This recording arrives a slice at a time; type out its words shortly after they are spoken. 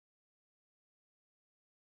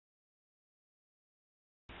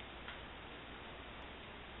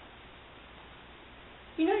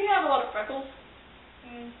You know you have a lot of freckles?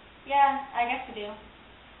 Yeah, I guess I do.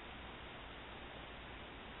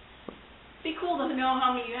 Be cool to know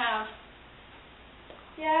how many you have.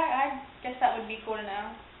 Yeah, I guess that would be cool to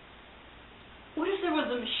know. What if there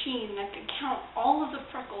was a machine that could count all of the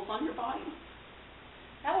freckles on your body?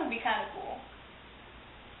 That would be kind of cool.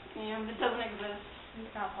 And it doesn't exist.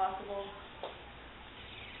 It's not possible.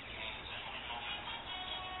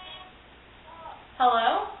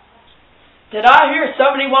 Hello? Did I hear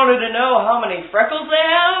somebody wanted to know how many freckles they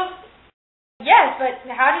have? Yes, but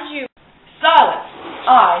how did you... Silence!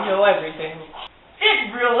 I know everything.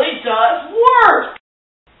 It really does work!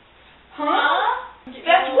 Huh?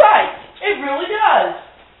 That's right! It really does!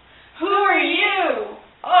 Who are you?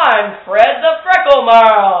 I'm Fred the Freckle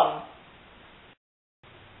Moron!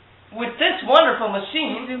 With this wonderful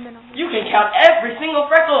machine, you can count every single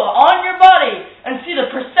freckle on your body and see the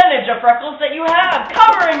percentage of freckles that you have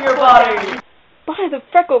covering your body! Buy the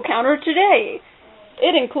Freckle Counter today.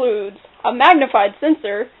 It includes a magnified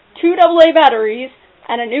sensor, 2 AA batteries,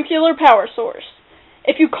 and a nuclear power source.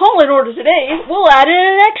 If you call and order today, we'll add in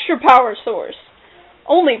an extra power source.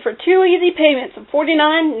 Only for 2 easy payments of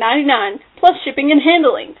 $49.99 plus shipping and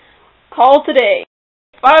handling. Call today.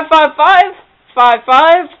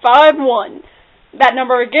 555-5551. That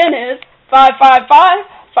number again is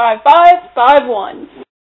 555-5551.